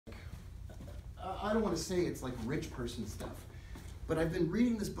I don't want to say it's like rich person stuff, but I've been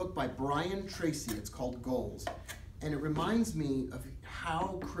reading this book by Brian Tracy. It's called Goals. And it reminds me of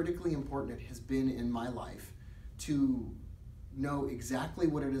how critically important it has been in my life to know exactly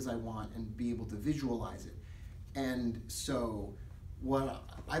what it is I want and be able to visualize it. And so what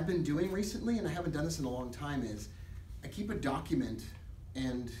I've been doing recently, and I haven't done this in a long time, is I keep a document,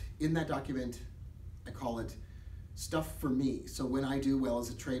 and in that document, I call it stuff for me. So when I do well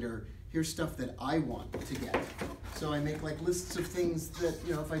as a trader, here's stuff that I want to get. So I make like lists of things that,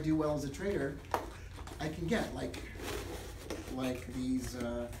 you know, if I do well as a trader, I can get, like these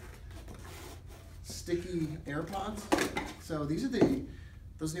sticky AirPods. So these are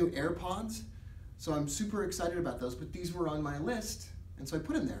those new AirPods. So I'm super excited about those, but these were on my list, and so I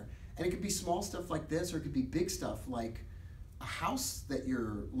put them there. And it could be small stuff like this, or it could be big stuff like a house that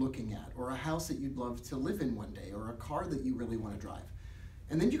you're looking at, or a house that you'd love to live in one day, or a car that you really want to drive.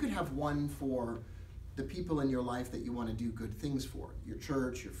 And then you could have one for the people in your life that you want to do good things for, your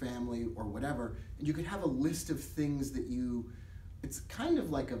church, your family, or whatever. And you could have a list of things that it's kind of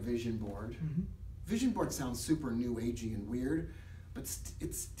like a vision board. Mm-hmm. Vision board sounds super new agey and weird, but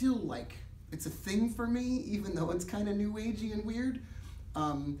it's still like, it's a thing for me, even though it's kind of new agey and weird.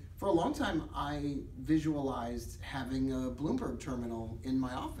 For a long time, I visualized having a Bloomberg terminal in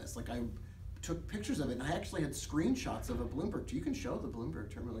my office. Like, I took pictures of it, and I actually had screenshots of a Bloomberg. You can show the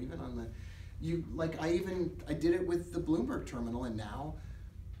Bloomberg terminal even on the, I did it with the Bloomberg terminal, and now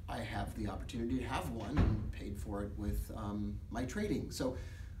I have the opportunity to have one and paid for it with my trading. So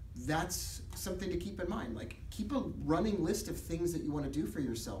that's something to keep in mind. Like, keep a running list of things that you want to do for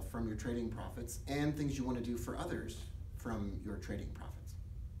yourself from your trading profits and things you want to do for others from your trading profits.